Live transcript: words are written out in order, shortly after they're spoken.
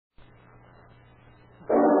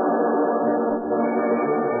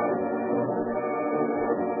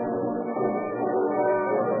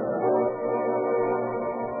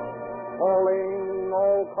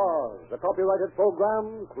copyrighted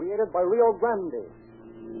program created by Rio Grande.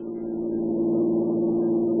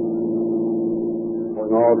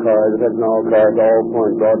 All cars, attention all cars, all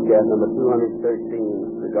points, broadcast number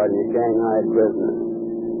 213 regarding the Shanghai prisoner.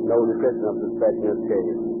 No description of suspect in this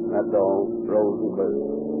case. That's all. Rolls and clear.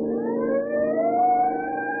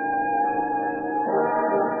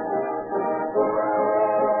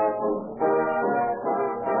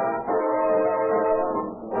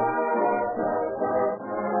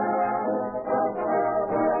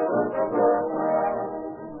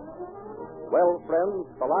 Well, friends,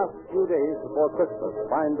 the last few days before Christmas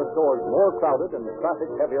find the stores more crowded and the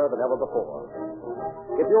traffic heavier than ever before.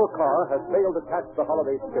 If your car has failed to catch the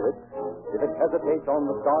holiday spirit, if it hesitates on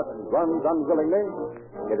the start and runs unwillingly,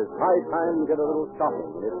 it is high time to get a little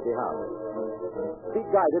shopping in its behalf. Be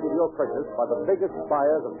guided in your purchase by the biggest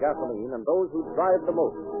buyers of gasoline and those who drive the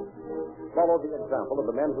most. Follow the example of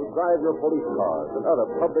the men who drive your police cars and other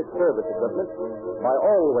public service equipment by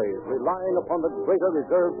always relying upon the greater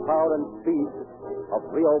reserve power and speed of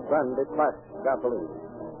Rio Grande Class gasoline.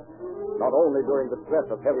 Not only during the stress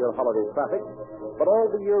of heavier holiday traffic, but all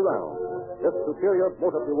the year round, this superior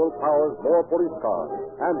motor fuel powers more police cars,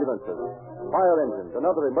 ambulances, fire engines, and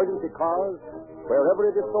other emergency cars wherever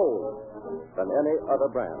it is sold than any other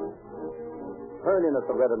brand. Turn in at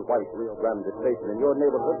the red and white Rio Grande station in your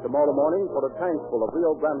neighborhood tomorrow morning for a tank full of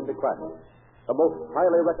Rio Grande Crack, the most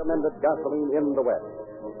highly recommended gasoline in the West.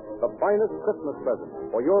 The finest Christmas present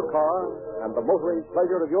for your car and the motoring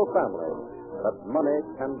pleasure of your family that money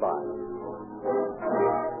can buy.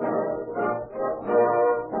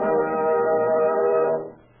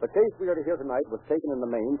 The case we are to hear tonight was taken in the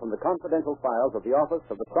main from the confidential files of the office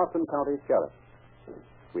of the Stockton County Sheriff.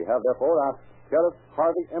 We have therefore asked Sheriff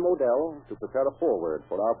Harvey M. Odell to prepare a foreword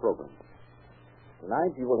for our program.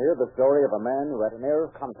 Tonight you will hear the story of a man who had an air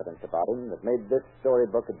of confidence about him that made this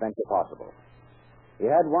storybook adventure possible. He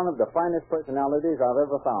had one of the finest personalities I've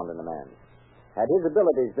ever found in a man. Had his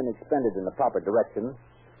abilities been expended in the proper direction,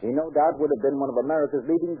 he no doubt would have been one of America's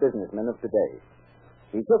leading businessmen of today.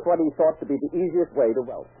 He took what he thought to be the easiest way to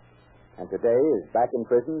wealth, and today is back in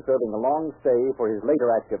prison serving a long stay for his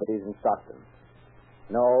later activities in Stockton.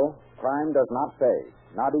 No, crime does not pay,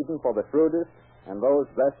 not even for the shrewdest and those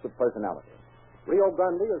blessed with personality. Rio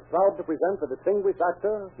Grande is proud to present the distinguished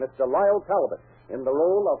actor, Mr. Lyle Talbot, in the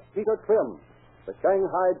role of Peter Trim, the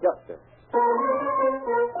Shanghai Jester.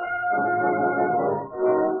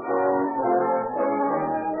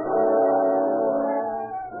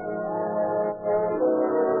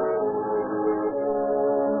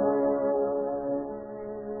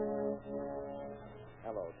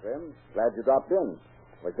 Hello, Trim. Glad you dropped in.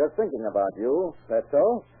 Was just thinking about you. That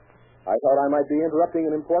so? I thought I might be interrupting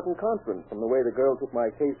an important conference from the way the girl took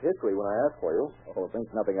my case history when I asked for you. Oh, think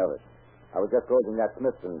nothing of it. I was just closing that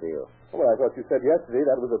Smithson deal. Well, I thought you said yesterday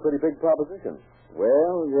that was a pretty big proposition.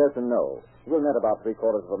 Well, yes and no. We'll net about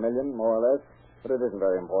 $750,000, more or less, but it isn't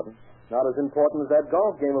very important. Not as important as that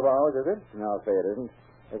golf game of ours, is it? No, I'll say it isn't.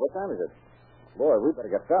 Hey, what time is it? Boy, we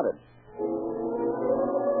better get started.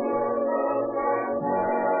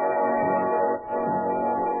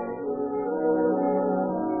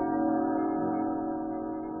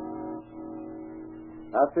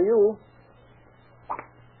 After you.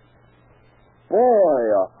 Boy,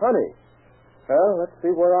 honey. Well, let's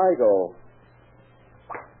see where I go.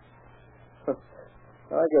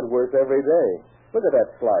 I get worse every day. Look at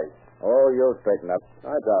that slice. Oh, you'll straighten up.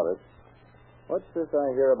 I doubt it. What's this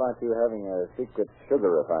I hear about you having a secret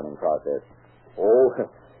sugar refining process? Oh,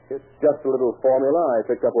 it's just a little formula I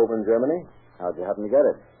picked up over in Germany. How'd you happen to get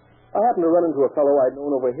it? I happened to run into a fellow I'd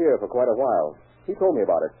known over here for quite a while. He told me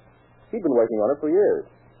about it. He'd been working on it for years.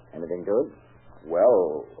 Anything to it?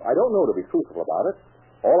 Well, I don't know to be truthful about it.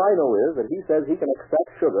 All I know is that he says he can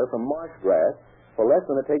extract sugar from marsh grass for less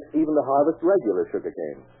than it takes even to harvest regular sugar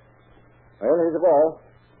cane. Well, here's the ball.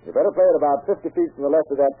 You better play it about 50 feet from the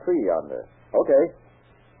left of that tree yonder. Okay.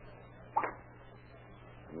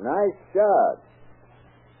 Nice shot.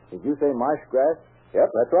 Did you say marsh grass?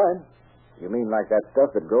 Yep, that's right. You mean like that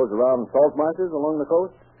stuff that grows around salt marshes along the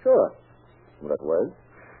coast? Sure. Will it work?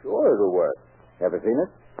 Sure it'll work. Ever seen it?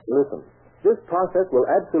 Listen, this process will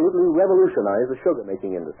absolutely revolutionize the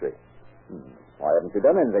sugar-making industry. Why haven't you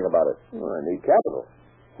done anything about it? Well, I need capital.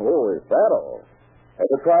 Oh, is that all?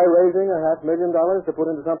 Ever try raising $500,000 to put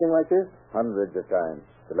into something like this? Hundreds of times.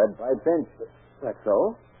 The lead pipe cinch. That's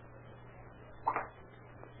so?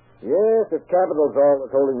 Yes, if capital's all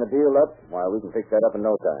that's holding the deal up, why, we can fix that up in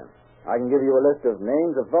no time. I can give you a list of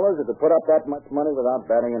names of fellows that could put up that much money without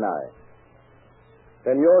batting an eye.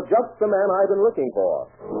 Then you're just the man I've been looking for.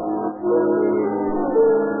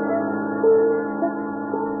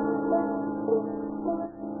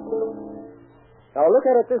 Now, look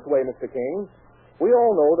at it this way, Mr. King. We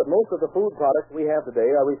all know that most of the food products we have today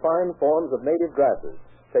are refined forms of native grasses.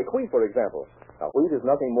 Take wheat, for example. Now, wheat is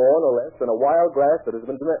nothing more nor less than a wild grass that has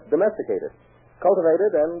been domesticated,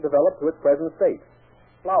 cultivated, and developed to its present state.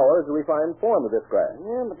 Flour is a refined form of this grass.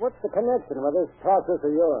 Yeah, but what's the connection with this process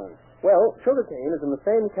of yours? Well, sugarcane is in the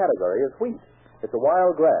same category as wheat. It's a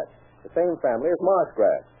wild grass, the same family as marsh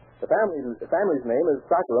grass. The family's name is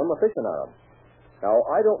Saccharum officinarum. Now,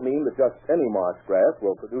 I don't mean that just any marsh grass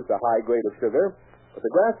will produce a high grade of sugar, but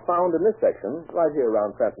the grass found in this section, right here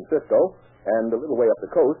around San Francisco, and a little way up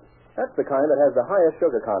the coast, that's the kind that has the highest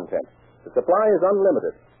sugar content. The supply is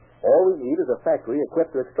unlimited. All we need is a factory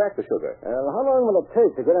equipped to extract the sugar. How long will it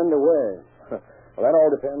take to get underway? Well, that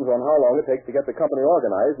all depends on how long it takes to get the company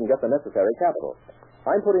organized and get the necessary capital.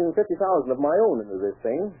 I'm putting $50,000 of my own into this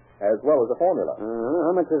thing, as well as a formula.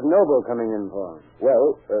 How much is Noble coming in for?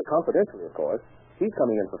 Well, confidentially, of course. He's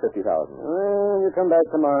coming in for $50,000. Well, you come back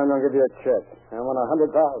tomorrow and I'll give you a check. I want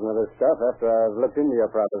 100,000 of this stuff after I've looked into your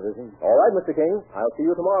proposition. All right, Mr. King. I'll see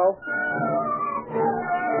you tomorrow.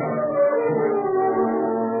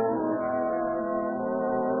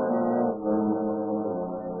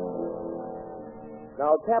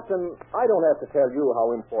 Now, Captain, I don't have to tell you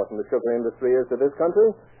how important the sugar industry is to this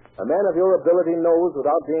country. A man of your ability knows,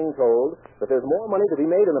 without being told, that there's more money to be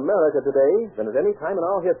made in America today than at any time in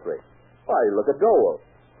our history. Why, look at Dole.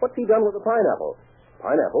 What's he done with the pineapple?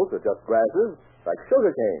 Pineapples are just grasses like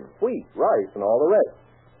sugarcane, wheat, rice, and all the rest.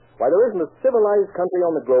 Why, there isn't a civilized country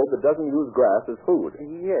on the globe that doesn't use grass as food.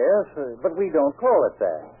 Yes, but we don't call it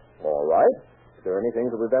that. All right. Is there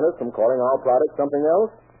anything to prevent us from calling our product something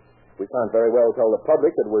else? We can't very well tell the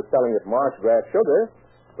public that we're selling it marsh grass sugar,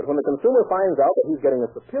 but when the consumer finds out that he's getting a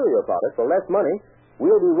superior product for less money,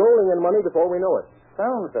 we'll be rolling in money before we know it.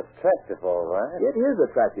 Sounds attractive, all right. It is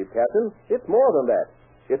attractive, Captain. It's more than that.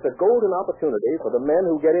 It's a golden opportunity for the men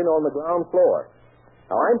who get in on the ground floor.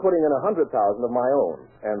 Now, I'm putting in 100,000 of my own,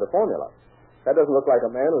 and the formula. That doesn't look like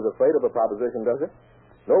a man who's afraid of a proposition, does it?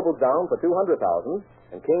 Noble's down for 200,000,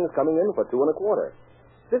 and King's coming in for 2.25.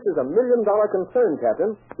 This is $1 million concern,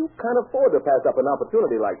 Captain. You can't afford to pass up an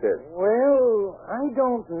opportunity like this. Well, I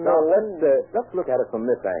don't know. Now, let's look at it from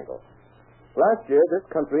this angle. Last year, this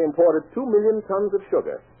country imported 2 million tons of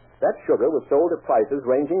sugar. That sugar was sold at prices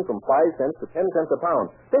ranging from 5 cents to 10 cents a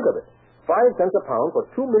pound. Think of it. 5 cents a pound for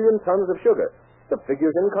 2 million tons of sugar. The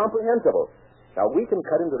figure's incomprehensible. Now, we can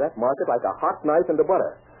cut into that market like a hot knife into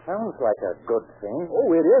butter. Sounds like a good thing.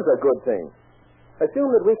 Oh, it is a good thing.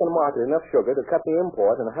 Assume that we can market enough sugar to cut the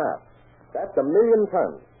import in half. That's 1 million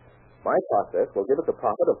tons. My process will give us a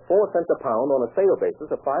profit of 4 cents a pound on a sale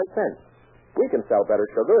basis of 5 cents. We can sell better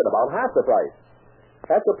sugar at about half the price.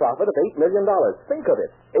 That's a profit of $8 million. Think of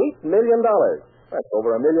it. $8 million. That's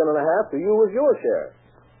over $1.5 million to you as your share.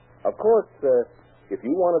 Of course, if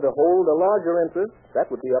you wanted to hold a larger interest,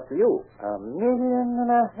 that would be up to you. $1.5 million.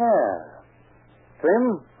 Trim,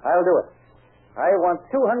 I'll do it. I want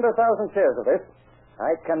 200,000 shares of this.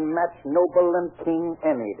 I can match Noble and King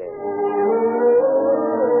any day.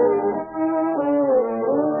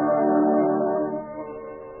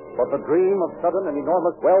 But the dream of sudden and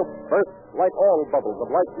enormous wealth burst like all bubbles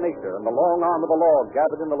of life's nature, and the long arm of the law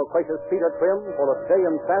gathered in the loquacious Peter Trim for a stay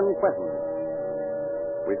in San Quentin.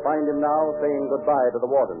 We find him now saying goodbye to the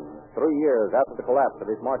warden, 3 years after the collapse of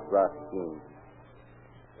his marsh grass scheme.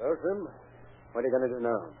 Well, Trim, what are you going to do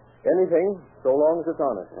now? Anything, so long as it's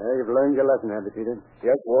honest. You've learned your lesson, have you, Peter?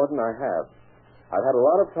 Yes, Warden, I have. I've had a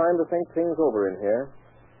lot of time to think things over in here.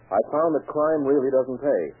 I found that crime really doesn't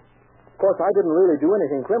pay. Of course, I didn't really do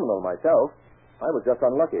anything criminal myself. I was just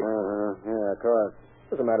unlucky. Yeah, of course.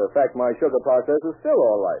 As a matter of fact, my sugar process is still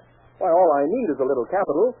all right. Why, all I need is a little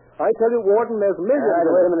capital. I tell you, Warden, there's millions... Wait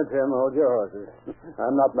a minute, Tim. Hold your horses.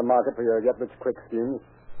 I'm not in the market for your get-rich-quick schemes.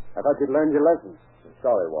 I thought you'd learned your lesson.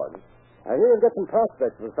 Sorry, Warden. I hear you've got some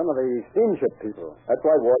prospects with some of the steamship people. That's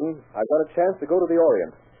right, Warden. I've got a chance to go to the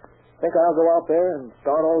Orient. Think I'll go out there and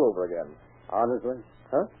start all over again. Honestly?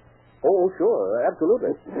 Huh? Oh, sure.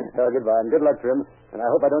 Absolutely. Well, goodbye, and good luck, Trim. And I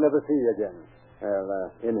hope I don't ever see you again. Well,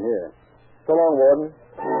 in here. So long, Warden.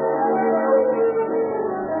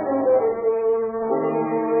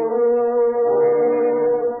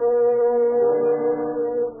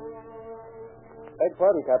 Beg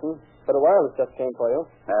pardon, Captain, but a wireless just came for you.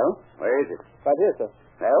 Well, where is it? Right here, sir.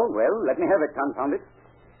 Well, let me have it, confound it.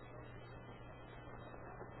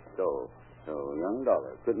 So young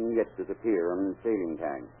Dollar couldn't get to the pier on the sailing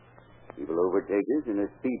time. He will overtake us in a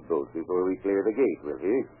speedboat before we clear the gate, will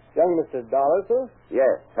he? Young Mr. Dollar, sir?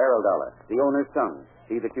 Yes, Harold Dollar, the owner's son.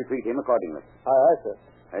 See that you treat him accordingly. Aye, sir.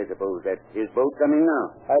 I suppose that's his boat coming now.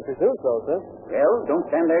 I presume so, sir. Well, don't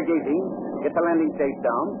stand there gazing. Get the landing stage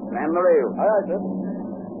down. Man the rail. Aye, aye, sir.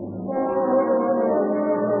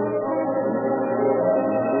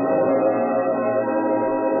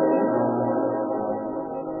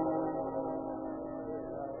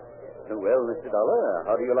 Well, Mr. Dollar,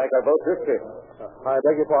 how do you like our boat this trip? I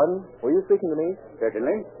beg your pardon? Were you speaking to me?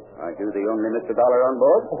 Certainly. Aren't you the only Mr. Dollar on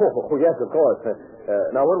board? Oh, yes, of course.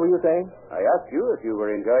 Now, what were you saying? I asked you if you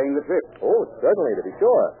were enjoying the trip. Oh, certainly, to be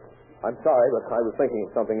sure. I'm sorry, but I was thinking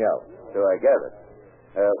of something else. So I gathered.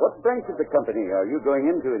 What branch of the company are you going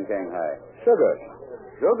into in Shanghai? Sugar.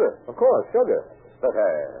 Sugar? Of course, sugar. But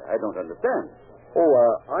I don't understand. Oh,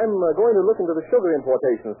 I'm going to look into the sugar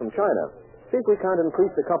importations from China. See if we can't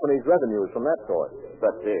increase the company's revenues from that source.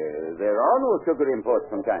 But there are no sugar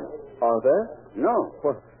imports from China. Aren't there? No.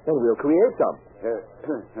 Well, then we'll create some.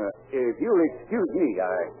 If you'll excuse me,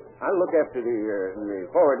 I'll look after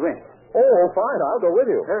the forward wind. Oh, fine. I'll go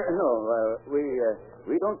with you. No,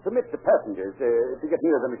 we don't permit the passengers to get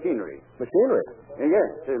near the machinery. Machinery?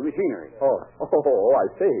 Yes, machinery. Oh, I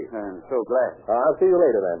see. I'm so glad. I'll see you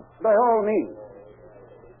later, then. By all means.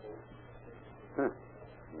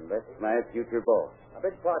 That's my future boss. I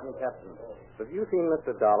beg pardon, Captain. Have you seen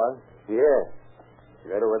Mr. Dollar? Yes.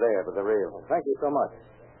 Right over there by the rail. Thank you so much.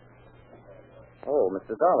 Oh,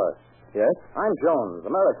 Mr. Dollar. Yes? I'm Jones,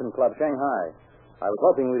 American Club, Shanghai. I was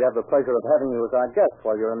hoping we'd have the pleasure of having you as our guest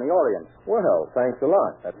while you're in the Orient. Well, thanks a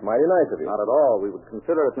lot. That's mighty nice of you. Not at all. We would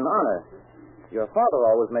consider it an honor. Your father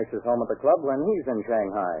always makes his home at the club when he's in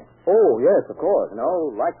Shanghai. Oh, yes, of course. You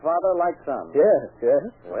know, like father, like son. Yes, yes.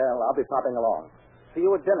 Well, I'll be popping along. See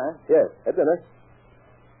you at dinner. Yes, at dinner.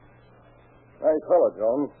 Nice fellow,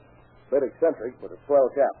 Jones. Bit eccentric, but a swell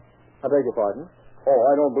chap. I beg your pardon? Oh,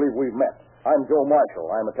 I don't believe we've met. I'm Joe Marshall.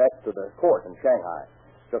 I'm attached to the court in Shanghai.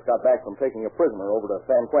 Just got back from taking a prisoner over to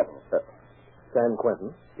San Quentin. San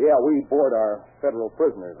Quentin? Yeah, we board our federal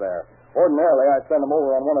prisoners there. Ordinarily, I'd send them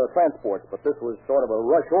over on one of the transports, but this was sort of a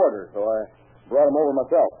rush order, so I brought them over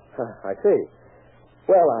myself. I see.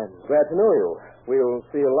 Well, I'm glad to know you. We'll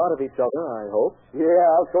see a lot of each other, I hope. Yeah,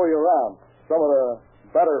 I'll show you around. Some of the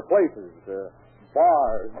better places,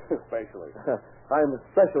 bars especially. I'm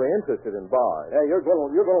especially interested in bars. Yeah, you're gonna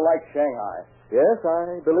like Shanghai. Yes,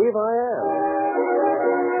 I believe I am.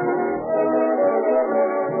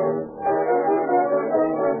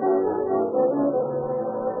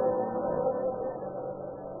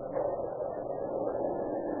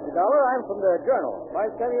 Dollar, I'm from the Journal.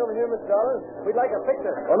 Mind standing over here, Mr. Dollar? We'd like a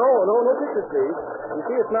picture. Oh, no pictures, please. You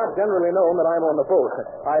see, it's not generally known that I'm on the boat.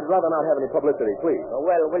 I'd rather not have any publicity, please. Well,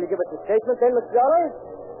 will you give us a statement then, Mr. Dollar?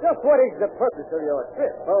 Just what is the purpose of your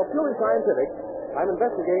trip? Oh, purely scientific. I'm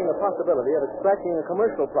investigating the possibility of extracting a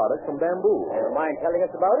commercial product from bamboo. You mind telling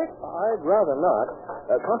us about it? I'd rather not.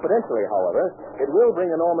 Confidentially, however, it will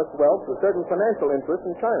bring enormous wealth to certain financial interests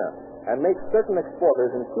in China and make certain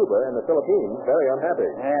exporters in Cuba and the Philippines very unhappy.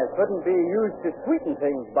 It couldn't be used to sweeten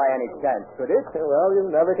things by any chance, could it? Well, you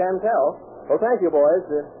never can tell. Well, thank you, boys.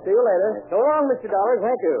 See you later. So long, Mr. Dollar.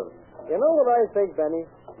 Thank you. You know what I think, Benny?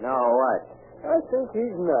 No, what? I think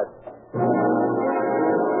he's nuts.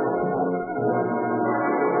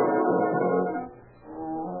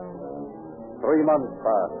 3 months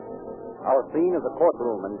passed. Our scene is a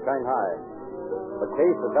courtroom in Shanghai. The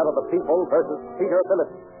case is that of the people versus Peter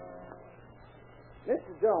Phillips.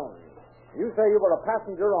 Mr. Jones, you say you were a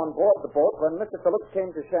passenger on board the boat when Mr. Phillips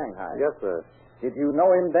came to Shanghai. Yes, sir. Did you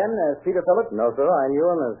know him then as Peter Phillips? No, sir. I knew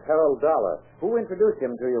him as Harold Dollar. Who introduced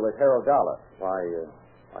him to you as Harold Dollar? Why,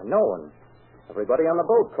 I know him. Everybody on the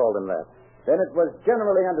boat called him that. Then it was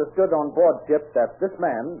generally understood on board ship that this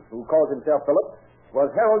man, who calls himself Phillips, was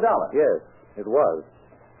Harold Dollar. Yes, it was.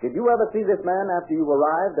 Did you ever see this man after you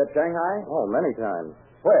arrived at Shanghai? Oh, many times.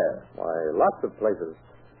 Where? Why, lots of places.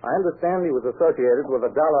 I understand he was associated with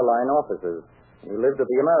the Dollar Line officers. He lived at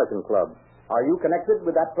the American Club. Are you connected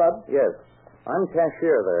with that club? Yes. I'm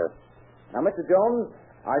cashier there. Now, Mr. Jones,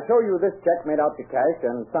 I show you this check made out to cash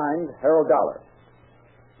and signed Harold Dollar.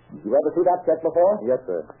 Did you ever see that check before? Yes,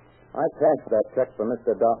 sir. I cashed that check for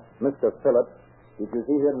Mr. Phillips. Did you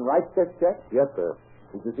see him write this check? Yes, sir.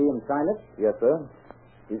 Did you see him sign it? Yes, sir.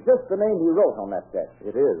 Is this the name he wrote on that check?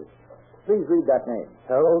 It is. Please read that name.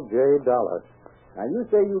 Harold J. Dollar. Now, you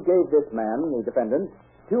say you gave this man, the defendant,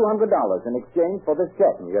 $200 in exchange for this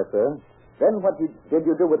check. Yes, sir. Then what did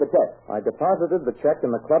you do with the check? I deposited the check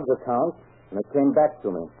in the club's account, and it came back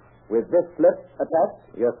to me. With this slip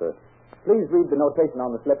attached? Yes, sir. Please read the notation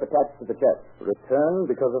on the slip attached to the check.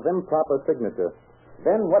 Returned because of improper signature.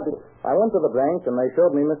 Then what did... I went to the bank, and they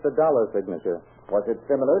showed me Mr. Dollar's signature. Was it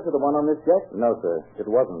similar to the one on this check? No, sir. It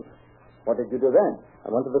wasn't. What did you do then?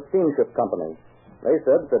 I went to the steamship company. They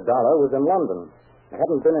said the Dollar was in London. I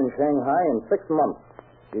hadn't been in Shanghai in 6 months.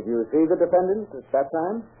 Did you see the defendant at that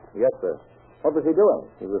time? Yes, sir. What was he doing?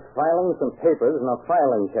 He was filing some papers in a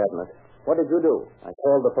filing cabinet. What did you do? I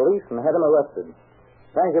called the police and had him arrested.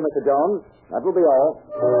 Thank you, Mr. Jones. That will be all.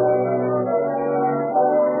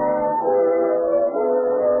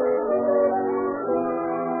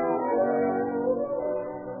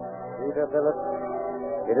 Peter Phillips,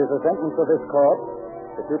 it is the sentence of this court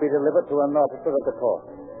that you be delivered to an officer of the court,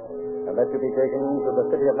 and that you be taken to the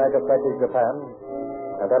city of Nagasaki, Japan,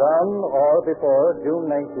 and that on or before June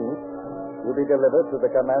 19th, you be delivered to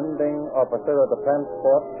the commanding officer of the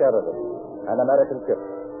transport Sheridan, an American ship,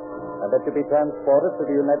 and that you be transported to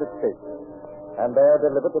the United States, and there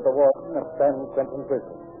delivered to the warden of San Quentin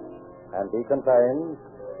Prison, and be confined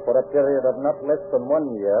for a period of not less than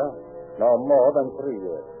 1 year, nor more than 3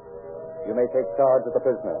 years. You may take charge of the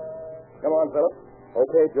prisoner. Come on, Philip.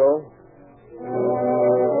 Okay, Joe.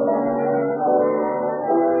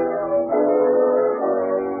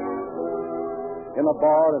 In a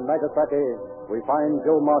bar in Nagasaki, we find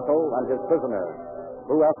Joe Marshall and his prisoner,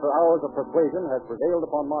 who, after hours of persuasion, has prevailed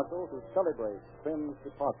upon Marshall to celebrate Trim's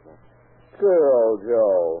departure. Good old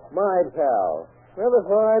Joe. My pal. Never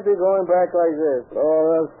thought I'd be going back like this.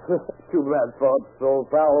 Oh, that's too bad, folks, old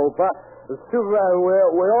pal. It's too bad.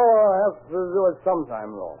 We all have to do it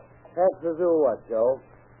sometime, though. Have to do what, Joe?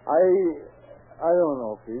 I don't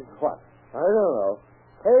know, Pete. What? I don't know.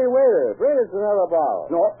 Hey, waiter, bring us another bottle.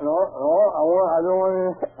 No. I don't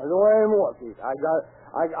want any more, Pete. I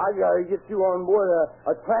gotta get you on board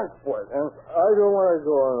a transport, and I don't want to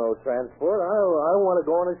go on no transport. I want to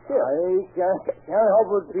go on a ship. I can't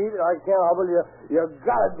help it, Pete. I can't help it. You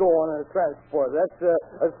gotta go on a transport. That's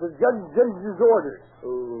the judge's orders.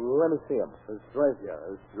 Let me see him. It's right here.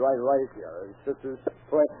 It's right here. It's just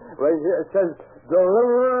right here. It says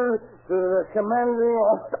deliver to the commanding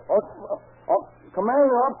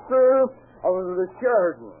officer of the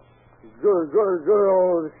Sheridan. Good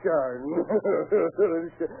old Sheridan.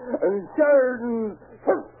 And Sheridan's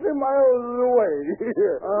 50 miles away.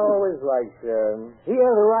 I always liked Sheridan. He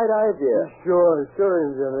had the right idea. Sure, he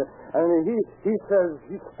did. And he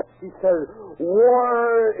says,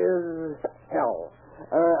 war is hell.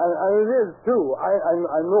 And it is, too.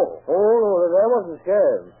 I know. Oh, no, that wasn't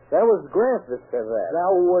Sheridan. That was Grant that said that.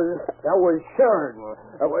 That was Sheridan.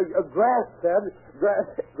 Grant said,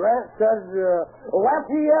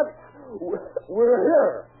 Lafayette, we're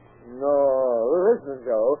here. No, listen,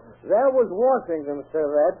 Joe. That was Washington said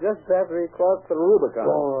that just after he crossed the Rubicon.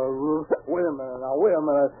 Oh, wait a minute now.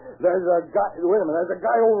 There's a guy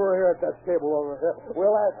over here at that table over here.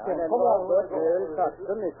 We'll ask him. Come on, let's go.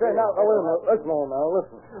 Now, wait a minute.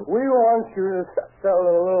 Listen. We want you to settle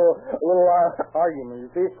a little argument,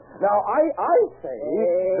 you see. Now, I say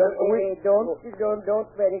that we... Don't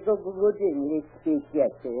very good English speak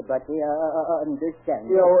yet, but understand.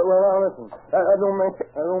 You know, well, now, listen. That don't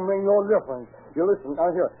make no difference. You listen,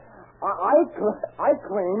 now here. I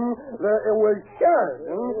claim that it was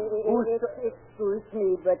Sheridan who... Excuse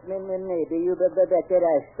me, but maybe you better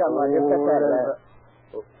ask someone to prepare.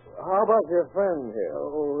 How about your friend here?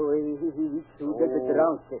 Oh, he's too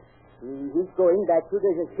drunk. He's going back to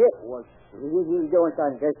the ship. He don't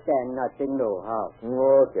understand nothing, no how.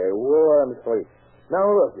 Okay, we'll let him sleep. Now,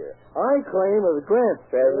 look here. I claim that Grant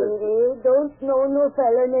says that... don't know no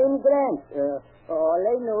fella named Grant. All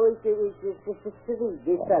I know is this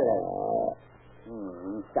fella.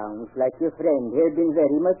 Sounds like your friend here been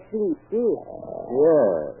very much sleepy.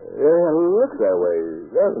 Yeah, it looks that way,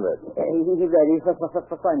 doesn't it? He's a very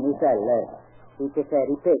funny fella. He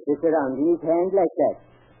carry papers around in his hand like that.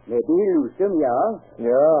 Maybe he lose them, yeah?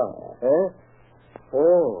 Yeah. Eh?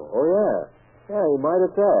 Oh, yeah. Yeah, he might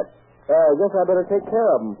have that. I guess I better take care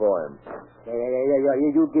of him for him.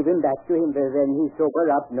 You give him back to him when he's sober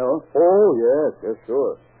up, no? Oh, yes,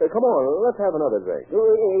 sure. Hey, come on, let's have another drink.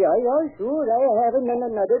 Yeah, sure. I have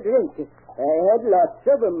another drink. I had lots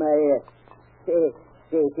of them.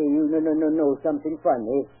 Say, you know something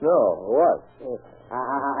funny? No, what?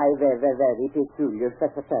 I very peculiar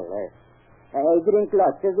fella. I drink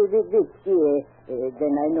lots of whiskey,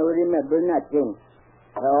 then I no remember nothing.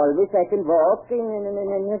 Always I can walk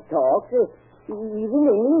and talk, even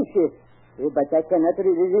English, but I cannot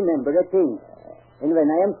really remember a thing. And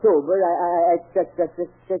when I am sober, I stutter,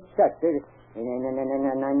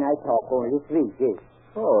 and I talk only Swedish.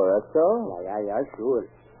 Oh, that's so? Yeah, sure.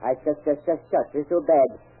 I stutter so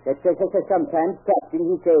bad that sometimes Captain,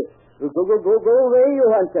 he say, go away,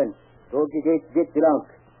 Johansson. Go get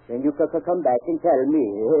drunk. Then you can come back and tell me.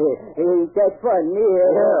 Ain't that funny?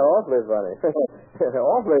 Yeah, awfully funny.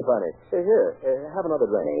 Awfully funny. Here, have another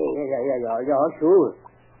drink. Yeah, sure.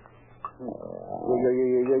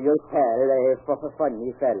 You tell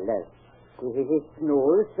funny fellas. His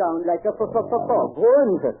snores sound like a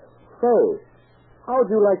foghorn. Say, how'd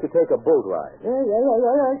you like to take a boat ride?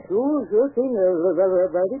 Yeah. Sure thing.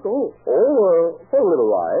 Where we go? Oh, for a little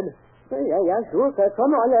ride. Yeah, sure.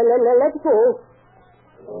 Come on, let's go.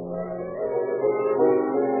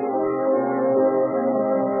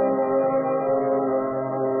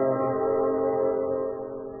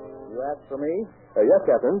 You asked for me? Yes,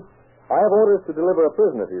 Captain. I have orders to deliver a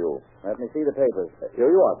prisoner to you. Let me see the papers.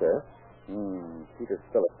 Here you are, sir. Peter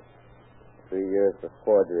Phillips. 3 years for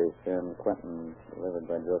forgery. Tim Quentin, delivered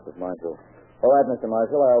by Joseph Marshall. All right, Mr.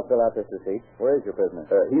 Marshall, I'll fill out this receipt. Where is your prisoner?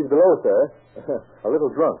 He's below, sir. A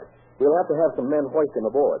little drunk. We'll have to have some men hoist him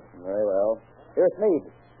aboard. Very well. Here's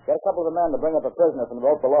Smead. Get a couple of the men to bring up a prisoner from the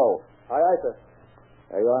boat below. Aye, sir.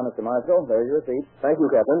 There you are, Mr. Marshall. There's your receipt. Thank you,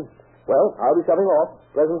 Captain. Well, I'll be shoving off.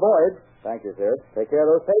 Pleasant voyage. Thank you, sir. Take care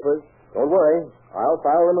of those papers. Don't worry. I'll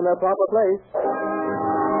file them in their proper place.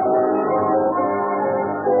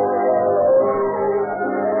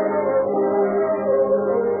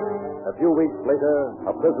 A few weeks later,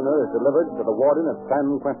 a prisoner is delivered to the warden at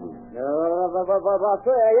San Quentin. Calm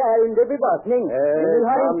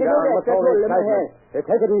down. What's all the excitement?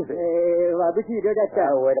 Take it easy. Vad betyder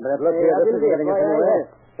detta? Wait a minute. Look here. This is getting us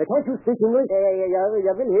anywhere. Can't you speak English?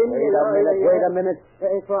 Jag vill hem. Wait a minute.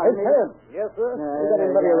 It's him. Yes, sir. You got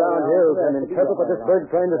anybody around here who can interpret what this bird's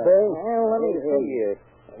trying to say? Well, let me see.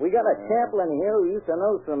 We got a chaplain here who used to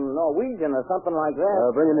know some Norwegian or something like that.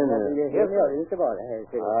 Bring him in here. Yes, sir.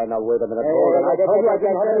 Now, wait a minute. I told you I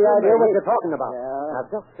didn't have any idea what you're talking about. Yeah. Now,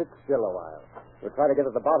 just sit still a while. We'll try to get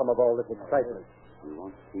at the bottom of all this excitement. You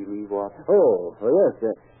want to see me what? Oh, yes.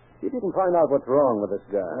 You didn't find out what's wrong with this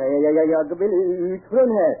guy. Jag vill ut från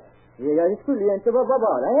här. Jag skulle inte vara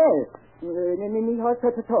här. Ni har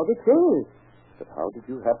tagit fel. But how did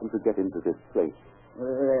you happen to get into this place?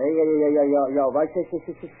 Jag var i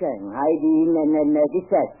Shanghai när de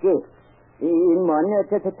satt. En man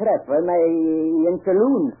träffade mig i en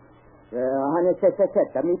saloon. Han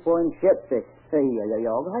satte mig på en skepp.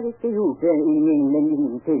 Jag hade inte gjort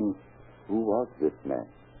ingenting. Who was this man?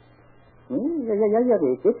 Jag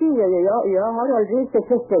vet inte. Jag har aldrig sett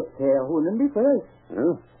honom förr.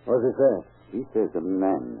 What does he say? He says a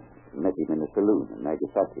man met him in a saloon in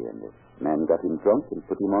Nagasaki, and the man got him drunk and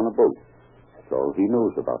put him on a boat. That's all he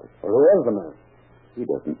knows about it. Well, who was the man? He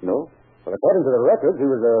doesn't know. Well, according to the records, he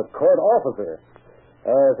was a court officer.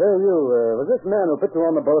 Was this man who put you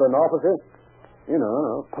on the boat an officer? You know,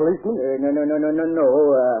 a policeman? No.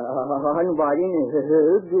 Han var en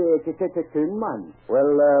hög tunn man. Well,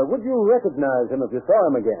 would you recognize him if you saw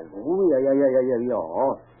him again? Ja.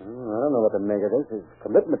 I don't know what to make of this. His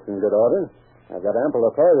commitment's in good order. I've got ample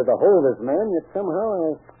authority to hold this man, yet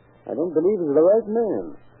somehow I don't believe he's the right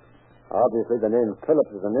man. Obviously, the name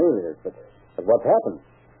Phillips is an alias, but what's happened?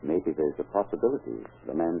 Maybe there's a possibility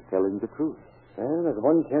the man's telling the truth. Well, there's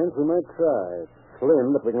one chance we might try.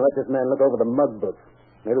 Slim, if we can let this man look over the mug books.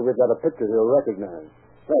 Maybe we've got a picture he'll recognize.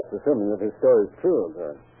 That's assuming that his story's true, of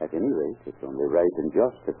course. At any rate, it's only right and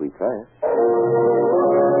just that we try it.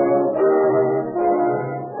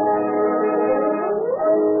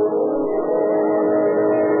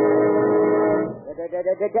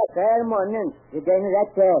 Detta är mannen. Den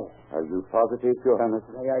rätt där. Are you positive, Johannes?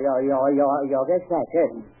 Jag är säker.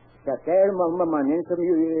 Detta är mannen som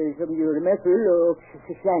gjorde mig full och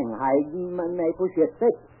Shanghai mig på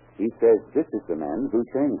skeppet. He says this is the man who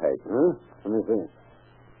Shanghai. Let me see.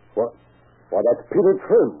 What? Why, that's Peter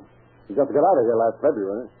Trim. He just got out of here last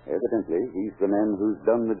February. Evidently, he's the man who's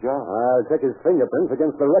done the job. I'll check his fingerprints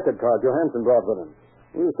against the record card Johansson brought with him.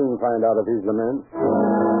 We'll soon find out if he's the man.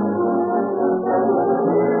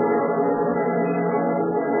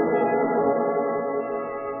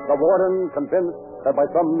 The warden, convinced that by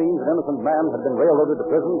some means an innocent man had been railroaded to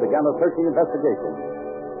prison, began a searching investigation.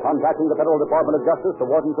 Contacting the Federal Department of Justice, the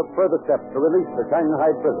warden took further steps to release the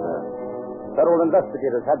Shanghai prisoner. Federal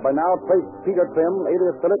investigators had by now traced Peter Trim,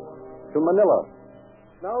 alias Phillips, to Manila.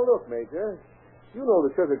 Now look, Major. You know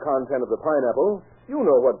the sugar content of the pineapple. You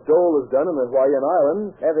know what Dole has done in the Hawaiian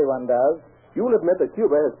Islands. Everyone does. You'll admit that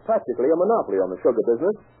Cuba has practically a monopoly on the sugar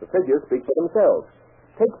business. The figures speak for themselves.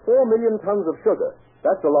 Take 4 million tons of sugar.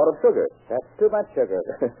 That's a lot of sugar. That's too much sugar.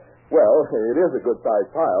 Well, it is a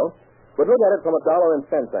good-sized pile. But look at it from a dollar and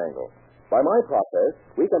cents angle. By my process,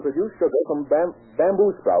 we can produce sugar from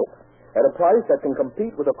bamboo sprouts at a price that can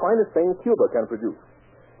compete with the finest thing Cuba can produce.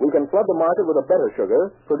 We can flood the market with a better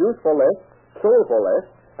sugar, produce for less, sold for less,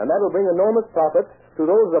 and that will bring enormous profits to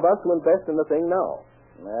those of us who invest in the thing now.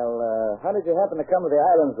 Well, how did you happen to come to the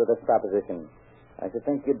islands with this proposition? I should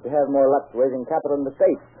think you'd have more luck raising capital in the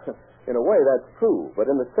States. In a way, that's true. But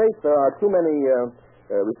in the States, there are too many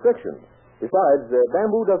restrictions. Besides,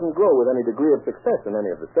 bamboo doesn't grow with any degree of success in any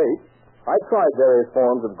of the states. I've tried various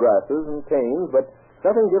forms of grasses and canes, but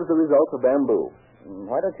nothing gives the result of bamboo.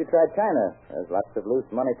 Why don't you try China? There's lots of loose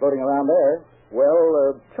money floating around there.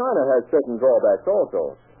 Well, China has certain drawbacks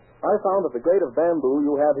also. I found that the grade of bamboo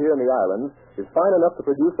you have here in the islands is fine enough to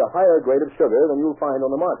produce a higher grade of sugar than you'll find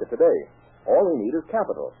on the market today. All we need is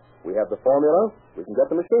capital. We have the formula, we can get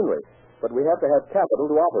the machinery, but we have to have capital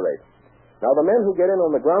to operate. Now, the men who get in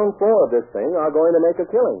on the ground floor of this thing are going to make a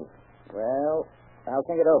killing. Well, I'll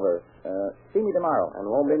think it over. See me tomorrow. And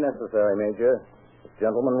won't be necessary, Major. This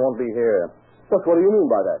gentleman won't be here. Just what do you mean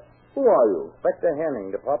by that? Who are you? Inspector Henning,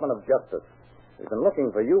 Department of Justice. We've been looking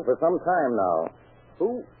for you for some time now.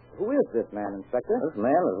 Who is this man, Inspector? This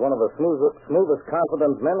man is one of the smoothest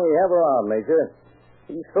confidence men we have around, Major.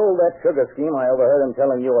 He sold that sugar scheme I overheard him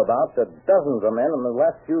telling you about to dozens of men in the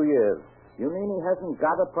last few years. You mean he hasn't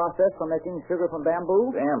got a process for making sugar from bamboo?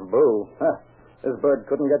 Bamboo? Huh. This bird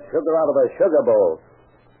couldn't get sugar out of a sugar bowl.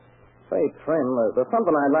 Say, Trim, there's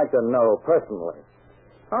something I'd like to know personally.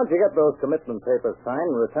 How'd you get those commitment papers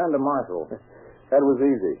signed and returned to Marshall? That was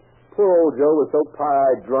easy. Poor old Joe was so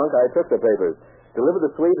pie-eyed drunk, I took the papers, delivered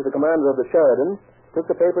the suite to the commander of the Sheridan, took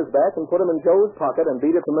the papers back and put them in Joe's pocket and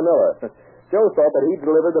beat it to Manila. Joe thought that he'd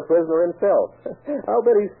delivered the prisoner himself. I'll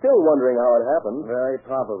bet he's still wondering how it happened. Very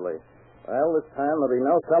probably. Well, this time there'll be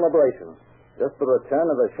no celebration. Just the return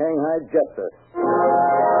of the Shanghai Jester.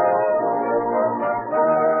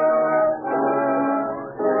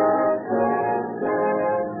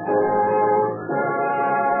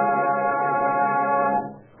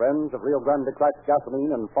 Friends of Rio Grande Cracked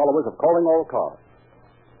Gasoline and followers of Calling All Cars.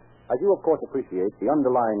 As you, of course, appreciate, the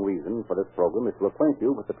underlying reason for this program is to acquaint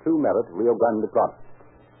you with the true merit of Rio Grande products.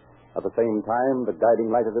 At the same time, the guiding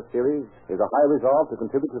light of this series is a high resolve to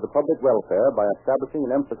contribute to the public welfare by establishing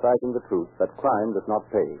and emphasizing the truth that crime does not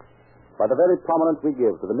pay. By the very prominence we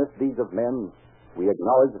give to the misdeeds of men, we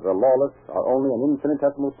acknowledge that the lawless are only an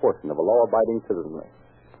infinitesimal portion of a law-abiding citizenry.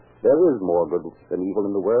 There is more good than evil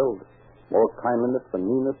in the world, more kindliness than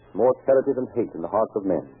meanness, more charity than hate in the hearts of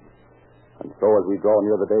men. And so, as we draw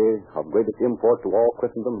near the day of greatest import to all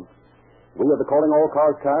Christendom, we of the Calling All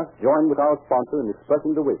Cars cast join with our sponsor in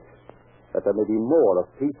expressing the wish that there may be more of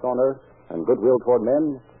peace on earth and goodwill toward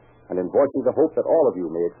men, and in voicing the hope that all of you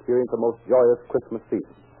may experience a most joyous Christmas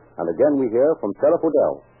season. And again we hear from Sheriff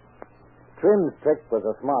Odell. Trim's trick was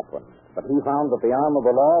a smart one, but he found that the arm of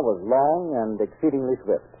the law was long and exceedingly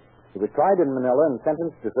swift. He was tried in Manila and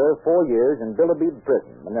sentenced to serve 4 years in Bilibid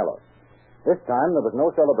Prison, Manila. This time there was no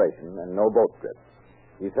celebration and no boat trip.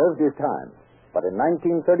 He served his time, but in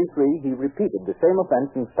 1933 he repeated the same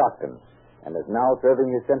offense in Stockton and is now serving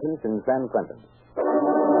his sentence in San Quentin.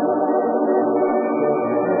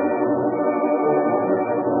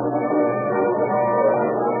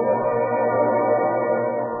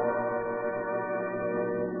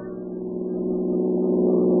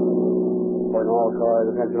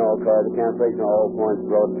 Attention all cars, the cancellation of all points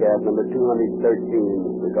broadcast number 213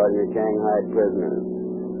 regarding a Shanghai prisoner.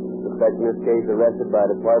 Suspect in this case arrested by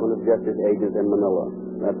Department of Justice agents in Manila.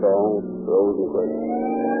 That's all. Rose and questions.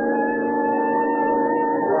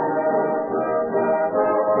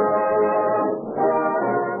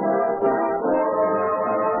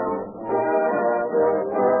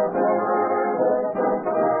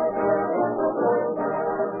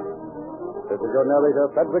 This is your narrator,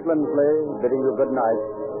 Frederick Lindsley, bidding you good night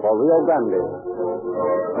for Rio Grande.